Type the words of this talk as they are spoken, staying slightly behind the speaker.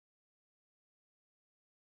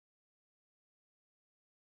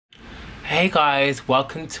Hey guys,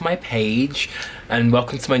 welcome to my page and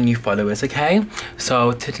welcome to my new followers, okay?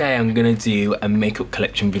 So today I'm gonna do a makeup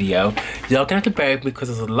collection video. You're gonna have to bear with me because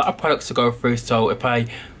there's a lot of products to go through, so if I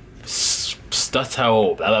stutter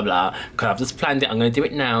or blah blah blah, because I've just planned it, I'm gonna do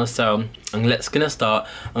it now. So let's start.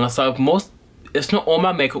 I'm gonna start with it's not all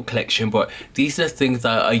my makeup collection, but these are the things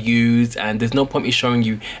that I use, and there's no point me showing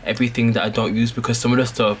you everything that I don't use because some of the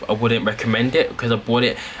stuff I wouldn't recommend it because I bought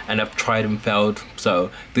it and I've tried and failed. So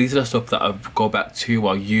these are the stuff that I go back to,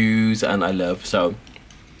 I use and I love. So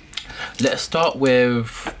let's start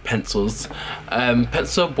with pencils.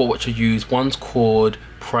 Pencil I bought which I use, one's called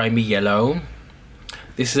Primey Yellow.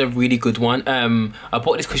 This is a really good one. I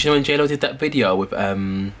bought this because you know when JLo did that video with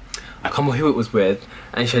I can't remember who it was with,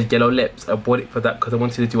 and she had yellow lips. I bought it for that because I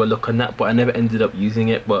wanted to do a look on that, but I never ended up using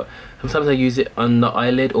it. But sometimes I use it on the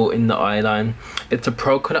eyelid or in the eyeline. It's a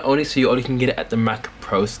pro colour only, so you only can get it at the MAC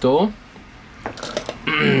Pro store.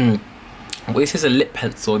 Well, this is a lip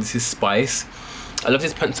pencil. This is Spice. I love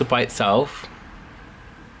this pencil by itself.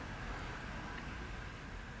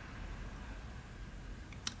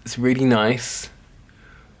 It's really nice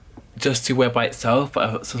just to wear by itself,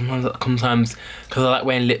 but sometimes because I like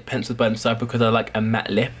wearing lip pencils by themselves because I like a matte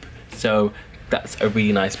lip. So that's a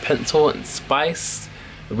really nice pencil. And Spice,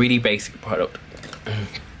 a really basic product.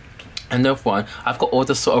 Another one, I've got all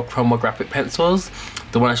the sort of chromographic pencils.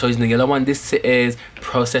 The one I showed you in the yellow one, this is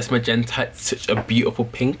Process Magenta. It's such a beautiful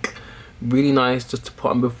pink, really nice just to put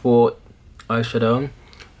on before eyeshadow.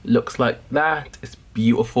 Looks like that. It's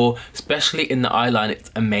beautiful, especially in the eyeline. It's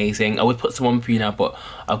amazing. I would put some on for you now, but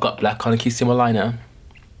I've got black on. Can you see my liner?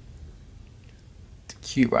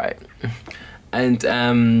 It's cute, right?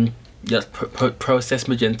 And yes, Process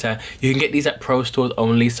Magenta. You can get these at pro stores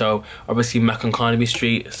only, so obviously MAC on Carnaby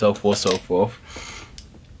Street, so forth, so forth.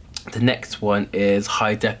 The next one is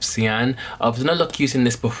High Def Cyan. I've done a look using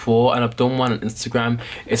this before, and I've done one on Instagram.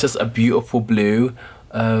 It's just a beautiful blue.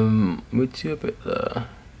 Let me do a bit there.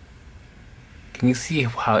 Can you see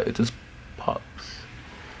how it just pops?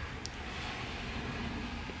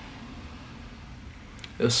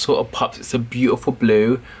 It sort of pops. It's a beautiful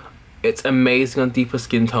blue. It's amazing on deeper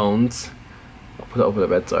skin tones. I'll put it over the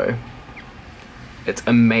red, sorry. It's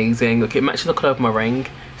amazing. Okay, it matches the colour of my ring.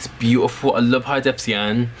 It's beautiful. I love High Def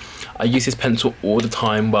Cyan. I use this pencil all the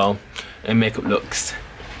time, well, in makeup looks.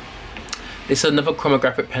 This is another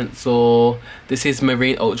chromographic pencil. This is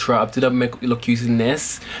Marine Ultra. I did a makeup look using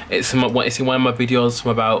this. It's in one of my videos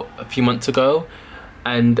from about a few months ago.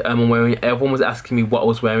 And I'm wearing it. Everyone was asking me what I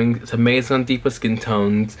was wearing. It's amazing on deeper skin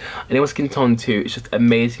tones. And it was skin tone too. It's just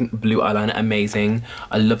amazing blue eyeliner, amazing.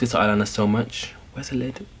 I love this eyeliner so much. Where's the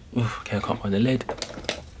lid? Oof, okay, I can't find the lid.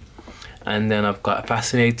 And then I've got a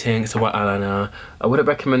Fascinating, it's a white eyeliner. I wouldn't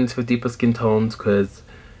recommend this for deeper skin tones because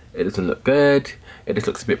it doesn't look good. It just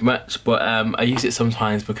looks a bit much, but I use it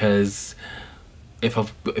sometimes because if I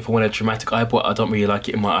want a dramatic eye, but I don't really like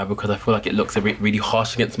it in my eye because I feel like it looks a bit really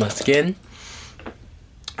harsh against my skin.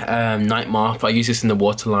 Night Moth, I use this in the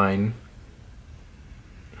waterline.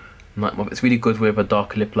 Night Moth, it's really good with a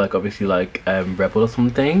darker lip, like obviously like Rebel or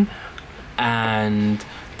something. And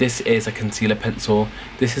this is a concealer pencil.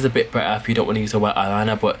 This is a bit better if you don't want to use a wet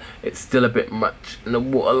eyeliner, but it's still a bit much in the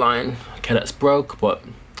waterline. Okay, that's broke, but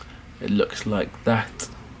it looks like that.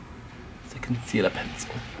 It's a concealer pencil.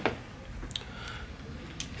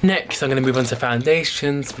 Next, I'm going to move on to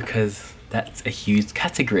foundations because that's a huge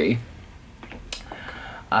category.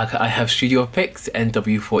 I have Studio Fix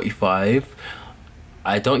NW45.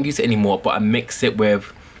 I don't use it anymore, but I mix it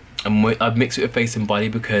with Face and Body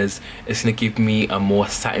because it's going to give me a more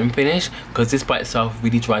satin finish, because this by itself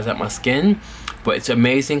really dries out my skin. But it's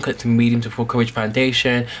amazing because it's a medium to full coverage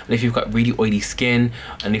foundation, and if you've got really oily skin,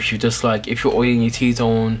 and if you just like, if you're oily in your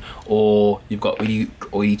T-zone or you've got really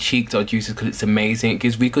oily cheeks, I'd use it because it's amazing. It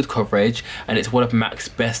gives really good coverage, and it's one of MAC's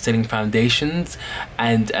best-selling foundations.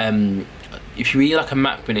 And if you really like a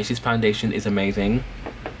matte finish, this foundation is amazing.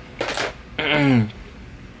 I've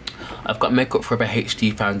got Makeup Forever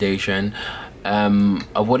HD foundation.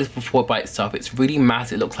 I wore this before by itself. It's really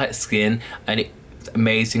matte, it looks like skin, and it's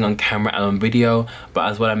amazing on camera and on video.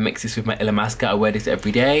 But as well, I mix this with my Illamasqua. I wear this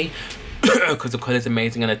every day because the colour is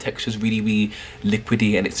amazing and the texture is really, really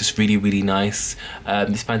liquidy, and it's just really, really nice.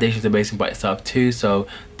 This foundation is amazing by itself too, so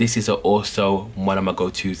this is also one of my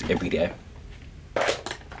go-tos every day.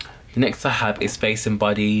 The next I have is Face and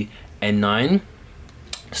Body N9.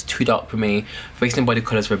 It's too dark for me. Face and Body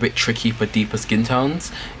colours are a bit tricky for deeper skin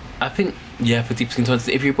tones. I think, yeah, for deep skin tones,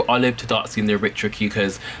 if you put olive to dark skin, they're a bit tricky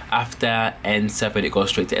because after N7 it goes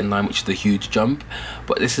straight to N9, which is a huge jump.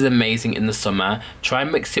 But this is amazing in the summer. Try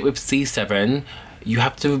and mix it with C7. You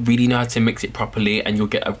have to really know how to mix it properly and you'll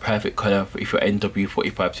get a perfect colour if you're NW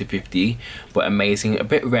 45 to 50. But amazing, a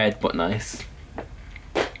bit red but nice.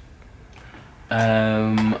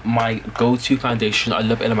 My go-to foundation, I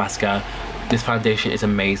love Illamasqua. This foundation is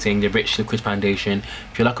amazing, the Rich Liquid Foundation.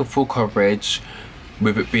 If you like a full coverage,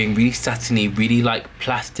 with it being really satiny, really like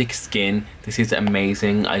plastic skin, this is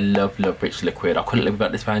amazing. I love Rich Liquid. I couldn't live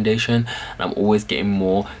without this foundation and I'm always getting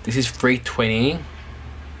more. This is 320.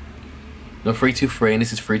 No, 323 and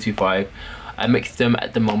this is 325. I mixed them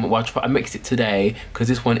at the moment. Well, I mixed it today because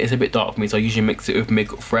this one is a bit dark for me, so I usually mix it with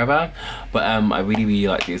Makeup Forever. But I really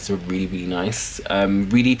like this. They're really nice.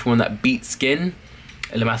 Really, if you want that beat skin,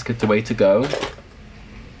 Illamasqua is the way to go.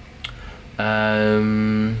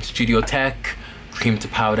 Studio Tech, cream to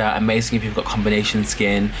powder, amazing if you've got combination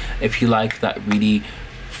skin. If you like that really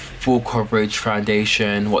full coverage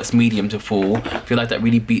foundation, what's medium to full, if you like that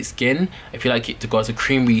really beat skin, if you like it to go as a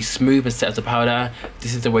cream, really smooth and set as a powder,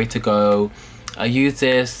 this is the way to go. I use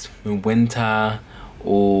this in winter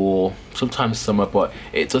or sometimes summer, but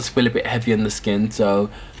it does feel a bit heavy on the skin,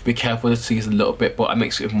 so be careful to use a little bit, but I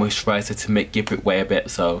mix it with moisturizer to give it weigh a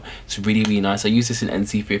bit, so it's really nice. I use this in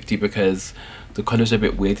NC50 because the colours are a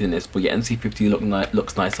bit weird in this, but yeah, NC50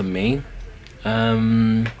 looks nice on me.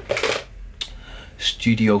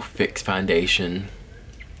 Studio Fix Foundation,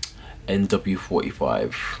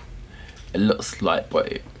 NW45. It looks light,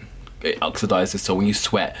 but it oxidizes, so when you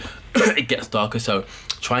sweat it gets darker, so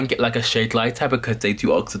try and get like a shade lighter because they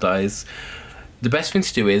do oxidize. The best thing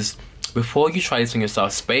to do is, before you try this on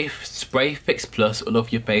yourself, spray Fix Plus all over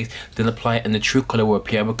your face, then apply it and the true colour will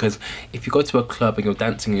appear. Because if you go to a club and you're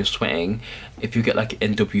dancing and you're sweating, if you get like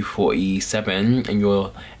NW47 and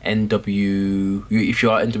you're if you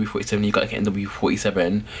are NW47 you got like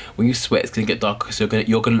NW47, when you sweat it's going to get darker, so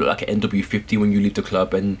you're gonna look like an NW50 when you leave the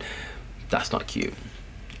club, and that's not cute.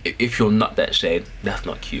 If you're not that shade, that's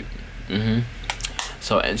not cute.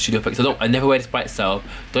 So, and Studio Fix, I never wear this by itself.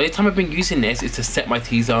 The only time I've been using this is to set my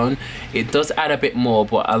T-zone. It does add a bit more,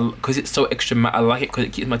 but because it's so extra matte, I like it because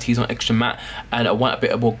it keeps my T-zone extra matte, and I want a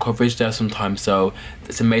bit more coverage there sometimes, so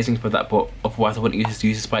it's amazing for that. But otherwise I wouldn't use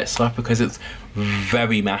this by itself because it's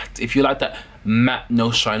very matte. If you like that matte, no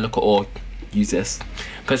shine look at all, use this.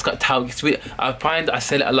 Because it's got towel, I find I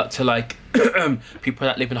sell it a lot to like people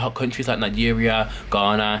that live in hot countries like Nigeria,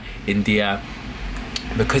 Ghana, India.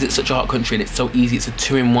 Because it's such a hot country and it's so easy, it's a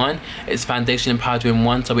 2-in-1. It's foundation and powder in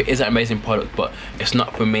one, so it is an amazing product, but it's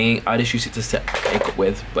not for me. I just use it to set makeup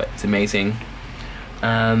with, but it's amazing.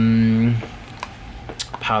 Powder,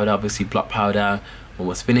 obviously block powder,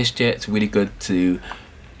 almost finished it. It's really good to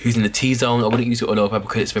using the T-zone. I wouldn't use it all over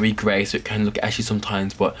because it's very grey, so it can look ashy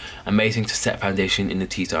sometimes, but amazing to set foundation in the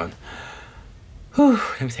T-zone.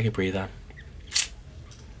 Let me take a breather.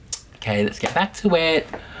 Okay, let's get back to it.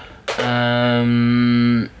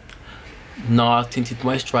 NARS Tinted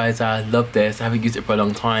Moisturizer, I love this. I haven't used it for a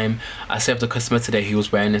long time. I saved the customer today who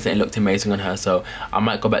was wearing this and it looked amazing on her, so I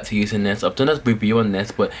might go back to using this. I've done a review on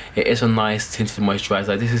this, but it is a nice tinted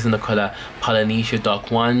moisturizer. This is in the colour Polynesia Dark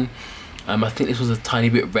 1. I think this was a tiny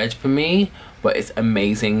bit red for me, but it's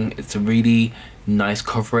amazing. It's a really nice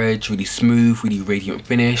coverage, really smooth, really radiant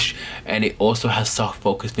finish, and it also has soft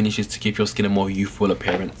focus finishes to give your skin a more youthful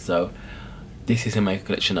appearance. So this is in my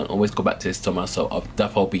collection. I'll always go back to this summer, so I'll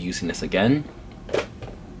definitely be using this again.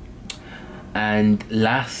 And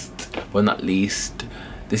last but not least,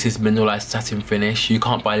 this is Mineralized Satin Finish. You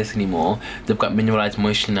can't buy this anymore. They've got Mineralized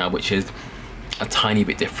Moisture now, which is a tiny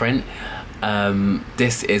bit different.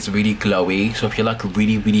 This is really glowy, so if you like a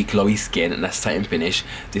really glowy skin and a satin finish,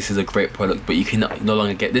 this is a great product, but you can no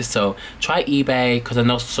longer get this, so try eBay, because I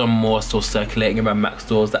know some more still circulating around MAC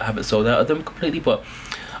stores that haven't sold out of them completely, but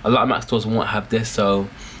a lot of MAC stores won't have this. So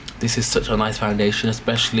this is such a nice foundation,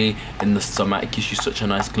 especially in the summer. It gives you such a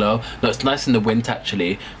nice glow. No, it's nice in the winter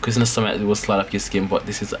actually, because in the summer it will slide off your skin, but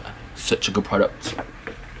this is such a good product.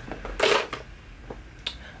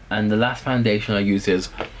 And the last foundation I use is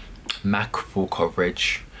MAC Full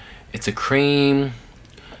Coverage. It's a cream.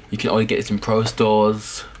 You can only get this in pro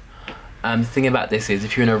stores. The thing about this is,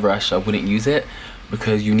 if you're in a rush, I wouldn't use it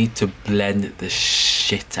because you need to blend the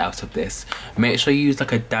shit out of this. Make sure you use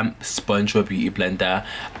like a damp sponge or a beauty blender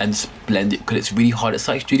and just blend it, because it's really hard. It's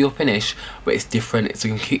like Studio Finish, but it's different. It's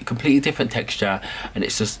a completely different texture, and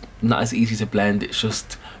it's just not as easy to blend. It's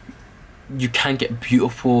just, you can get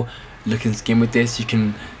beautiful looking skin with this. You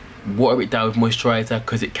can water it down with moisturizer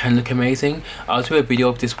because it can look amazing. I'll do a video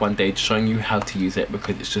of this one day showing you how to use it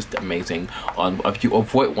because it's just amazing. I've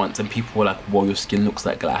wore it once and people were like, whoa, your skin looks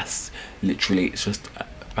like glass. Literally, it's just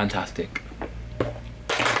fantastic.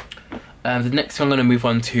 The next thing I'm going to move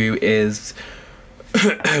on to is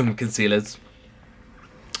concealers.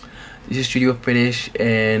 This is Studio Finish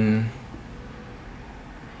in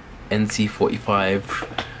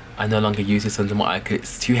NC45. I no longer use this under my eye because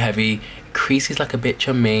it's too heavy. It creases like a bitch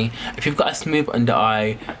on me. If you've got a smooth under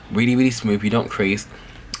eye, really smooth, you don't crease,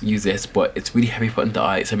 use this, but it's really heavy for under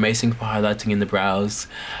eye. It's amazing for highlighting in the brows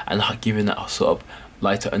and giving that sort of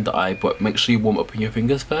lighter under eye, but make sure you warm up in your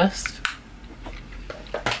fingers first.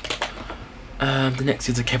 The next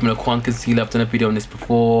is a Kevyn Aucoin concealer. I've done a video on this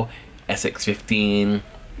before. SX15.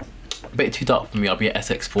 A bit too dark for me, I'll be at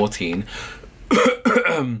SX14.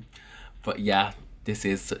 But yeah, this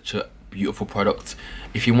is such a beautiful product.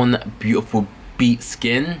 If you want that beautiful beat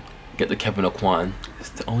skin, get the Kevyn Aucoin. It's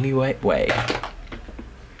the only way.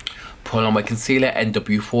 Put on my concealer,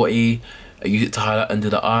 NW40. I use it to highlight under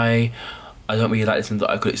the eye. I don't really like this under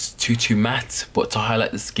the eye because it's too matte, but to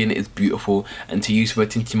highlight the skin is beautiful, and to use for a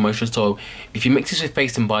tinted moisture. So if you mix this with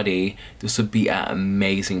face and body, this would be an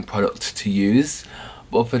amazing product to use.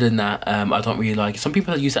 But other than that, I don't really like it. Some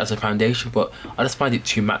people use it as a foundation, but I just find it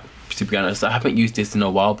too matte, to be honest. I haven't used this in a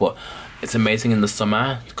while, but it's amazing in the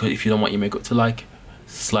summer because if you don't want your makeup to like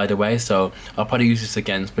slide away. So I'll probably use this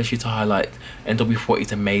again, especially to highlight. NW40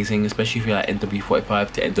 is amazing, especially if you like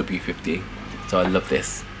NW45 to NW50. So I love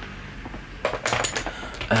this.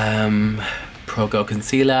 Pro Girl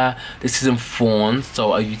concealer. This is in Fawn,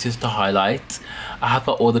 so I use this to highlight. I have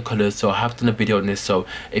got all the colours, so I have done a video on this. So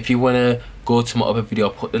if you want to go to my other video,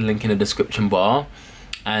 I'll put the link in the description bar.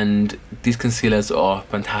 And these concealers are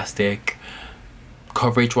fantastic.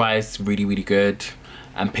 Coverage wise, really good.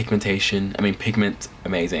 And pigmentation, pigment,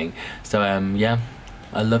 amazing. So yeah,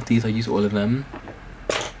 I love these. I use all of them.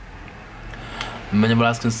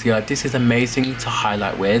 Mineralized concealer. This is amazing to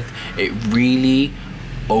highlight with. It really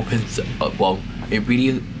opens up, well, it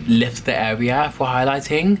really lifts the area for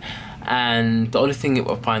highlighting. And the only thing it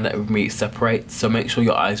will find that with me, it separates. So make sure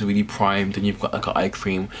your eyes are really primed and you've got like an eye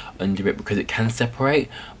cream under it because it can separate.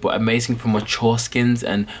 But amazing for mature skins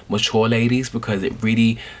and mature ladies because it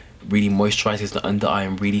really moisturizes the under eye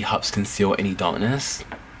and really helps conceal any darkness.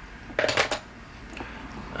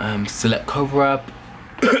 Select Cover Up.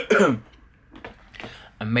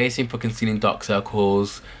 Amazing for concealing dark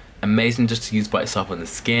circles. Amazing just to use by itself on the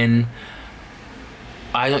skin.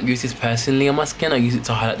 I don't use this personally on my skin. I use it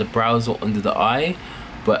to highlight the brows or under the eye.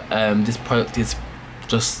 But this product is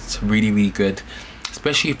just really good,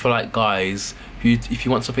 especially for like guys. If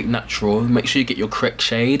you want something natural, make sure you get your correct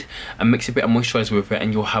shade and mix a bit of moisturizer with it,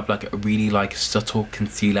 and you'll have like a really like subtle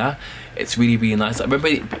concealer. It's really nice. I remember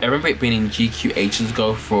it being in GQ ages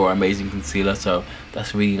ago for amazing concealer, so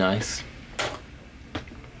that's really nice.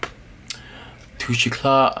 Touche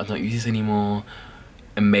Eclat, I don't use this anymore.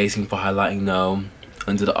 Amazing for highlighting though,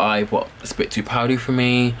 under the eye, but it's a bit too powdery for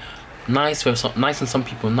me. Nice on some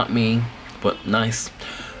people, not me, but nice.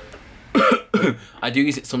 I do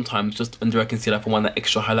use it sometimes just under a concealer for one that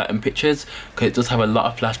extra highlight in pictures because it does have a lot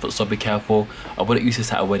of flash, but so be careful. I wouldn't use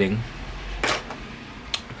this at a wedding.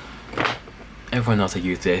 Everyone knows I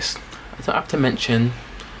use this. I don't have to mention.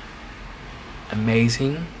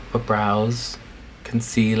 Amazing for brows,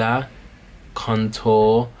 concealer,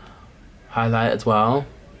 contour, highlight as well,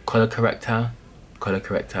 color corrector.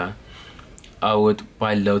 I would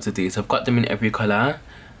buy loads of these. I've got them in every color.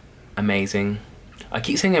 Amazing. I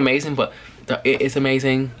keep saying amazing, but it is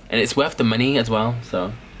amazing and it's worth the money as well.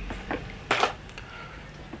 So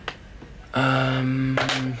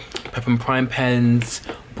Prep and Prime pens,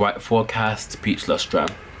 Bright Forecast, Peach Lustre.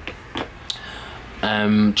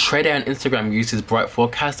 Trader on Instagram uses Bright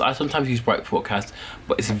Forecast. I sometimes use Bright Forecast,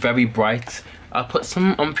 but it's very bright. I'll put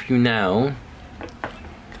some on for you now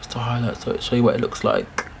just to highlight, so show you what it looks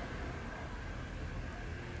like.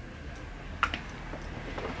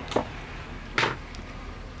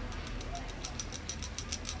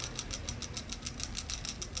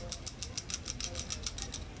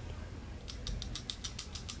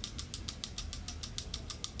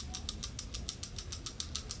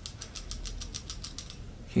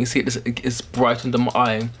 You can see it's bright under my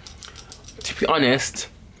eye. To be honest,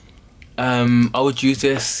 I would use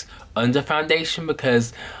this under foundation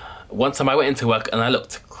because one time I went into work and I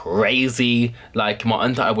looked crazy. Like my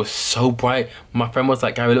under eye was so bright. My friend was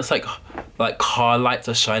like, Gary, it looks like car lights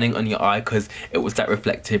are shining on your eye because it was that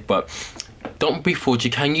reflective. But don't be fooled.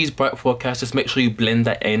 You can use Bright Forecast. Just make sure you blend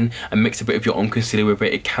that in and mix a bit of your own concealer with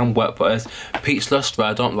it. It can work for us. Peach Luster,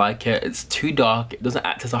 I don't like it. It's too dark. It doesn't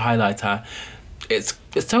act as a highlighter. It's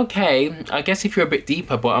okay, I guess, if you're a bit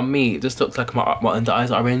deeper, but on me, it just looks like my under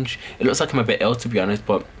eyes are orange. It looks like I'm a bit ill, to be honest,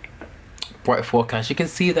 but Bright Forecast, you can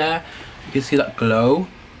see there, you can see that glow.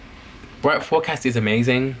 Bright Forecast is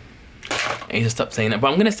amazing. I need to stop saying that,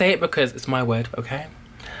 but I'm gonna say it because it's my word, okay?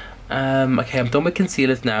 Okay, I'm done with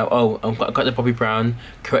concealers now. Oh, I got the Bobbi Brown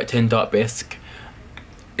Corrector in Dark Bisque.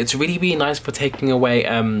 It's really, really nice for taking away,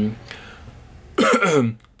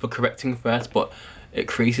 for correcting first, but it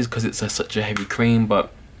creases because it's such a heavy cream,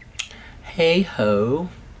 but hey ho.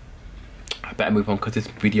 I better move on because this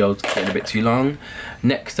video's getting a bit too long.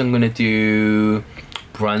 Next, I'm gonna do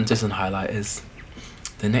bronzers and highlighters.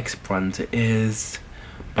 The next bronzer is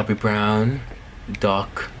Bobbi Brown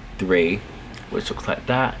Dark 3, which looks like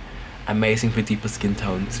that. Amazing for deeper skin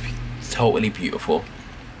tones, totally beautiful.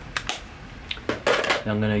 Then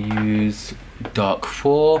I'm gonna use Dark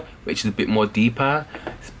 4, which is a bit more deeper.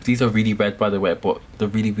 These are really red, by the way, but they're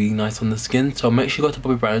really, really nice on the skin. So make sure you go to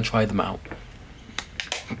Bobbi Brown and try them out.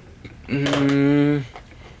 This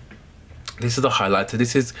is the highlighter.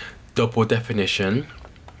 This is Double Definition.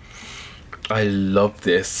 I love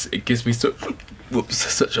this. It gives me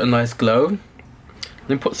such a nice glow. Let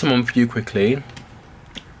me put some on for you quickly.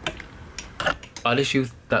 I'll just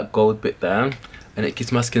use that gold bit there, and it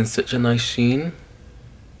gives my skin such a nice sheen.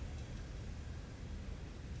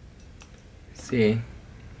 See?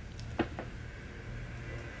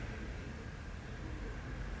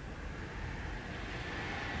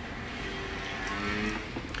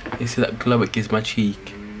 You see that glow it gives my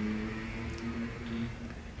cheek?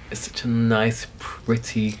 It's such a nice,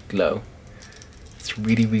 pretty glow. It's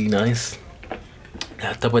really, really nice.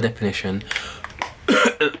 Now, Double Definition.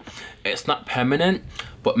 It's not permanent,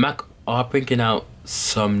 but MAC are bringing out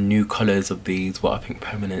some new colours of these, what I think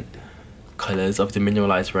permanent colours of the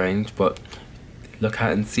mineralized range, but look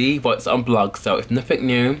out and see. But it's on blog, so it's nothing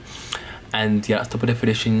new. And yeah, it's Double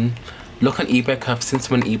Definition. Look on eBay, because I've seen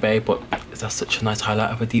some on eBay, but it's such a nice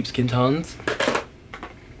highlighter for deep skin tones.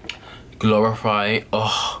 Glorify.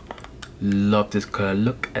 Oh, love this colour.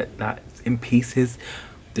 Look at that, it's in pieces.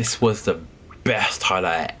 This was the best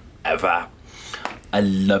highlighter ever. I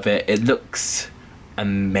love it. It looks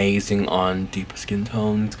amazing on deeper skin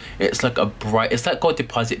tones. It's like a bright, it's like Gold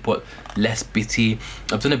Deposit but less bitty.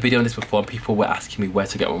 I've done a video on this before and people were asking me where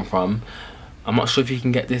to get one from. I'm not sure if you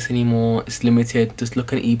can get this anymore. It's limited. Just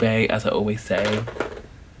look on eBay, as I always say.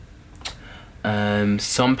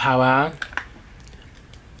 Sun Power.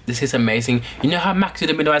 This is amazing. You know how MAC do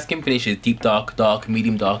the mineralized skin finishes? Deep dark, dark,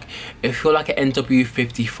 medium dark. If you're like an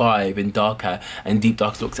NW55 in darker and deep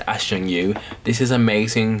dark looks ashy on you, this is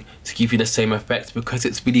amazing to give you the same effect. Because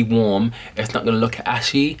it's really warm, it's not going to look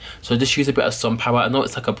ashy. So just use a bit of Sun Power. I know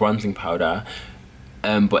it's like a bronzing powder,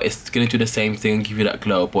 but it's going to do the same thing and give you that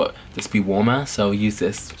glow, but just be warmer. So use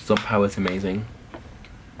this. Sun Power is amazing.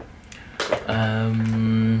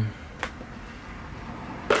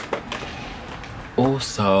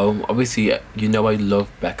 Also, obviously, you know I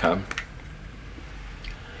love Becca.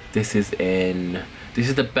 This is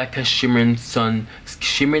the Becca Shimmering Skin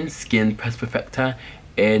Press Perfector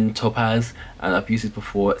in Topaz, and I've used it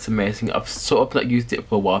before. It's amazing. I've sort of not used it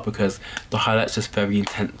for a while because the highlight's just very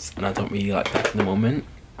intense and I don't really like that in the moment.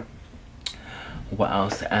 What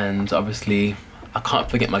else? And obviously, I can't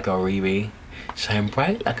forget my girl Riri. Shine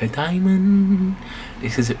bright like a diamond.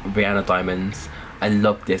 This is Rihanna Diamonds. I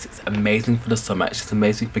love this. It's amazing for the summer. It's just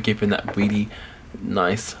amazing for giving that really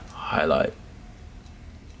nice highlight.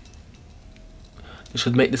 You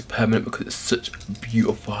should make this permanent because it's such a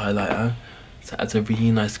beautiful highlighter. So it adds a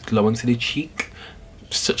really nice glow into the cheek.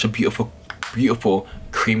 Such a beautiful, beautiful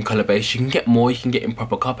cream colour base. You can get more. You can get in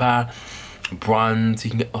proper copper, bronze.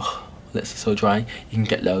 You can get, oh, lips are so dry. You can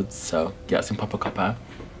get loads. So yeah, it's in proper copper.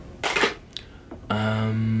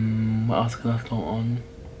 What else can I go on?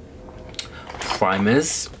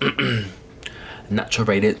 Primers. Natural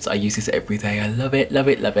Radiance. I use this every day. I love it, love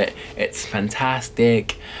it, love it. It's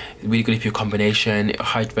fantastic. It's really good for your combination. It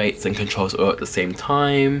hydrates and controls oil at the same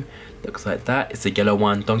time. Looks like that. It's a yellow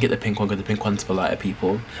one. Don't get the pink one because the pink one's for lighter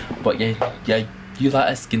people. But yeah, you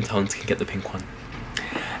lighter skin tones can get the pink one.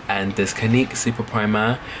 And this Clinique Super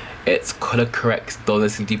Primer. It's color corrects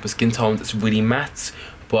dullness and deeper skin tones. It's really matte,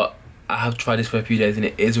 but I have tried this for a few days and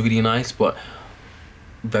it is really nice, but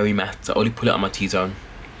very matte. I only put it on my T-zone.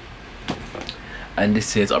 And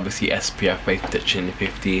this is obviously SPF Face Protection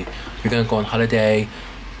 50. If you're gonna go on holiday,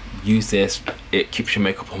 use this. It keeps your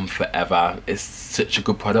makeup on forever. It's such a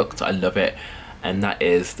good product. I love it. And that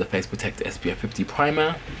is the Face Protector SPF 50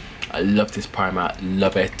 primer. I love this primer,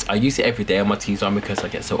 love it. I use it every day on my T-zone because I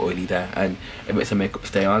get so oily there and it makes the makeup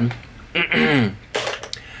stay on.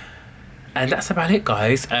 And that's about it,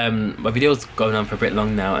 guys. My video's going on for a bit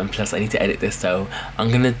long now, and plus I need to edit this, so I'm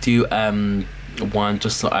gonna do one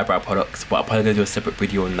just on eyebrow products, but I'm probably gonna do a separate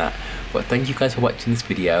video on that. But thank you guys for watching this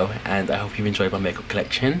video, and I hope you enjoyed my makeup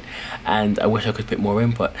collection. And I wish I could fit more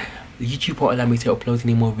in, but YouTube won't allow me to upload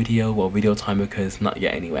any more video or video time because not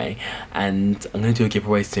yet anyway. And I'm gonna do a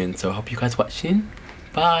giveaway soon, so I hope you guys watching.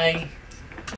 Bye.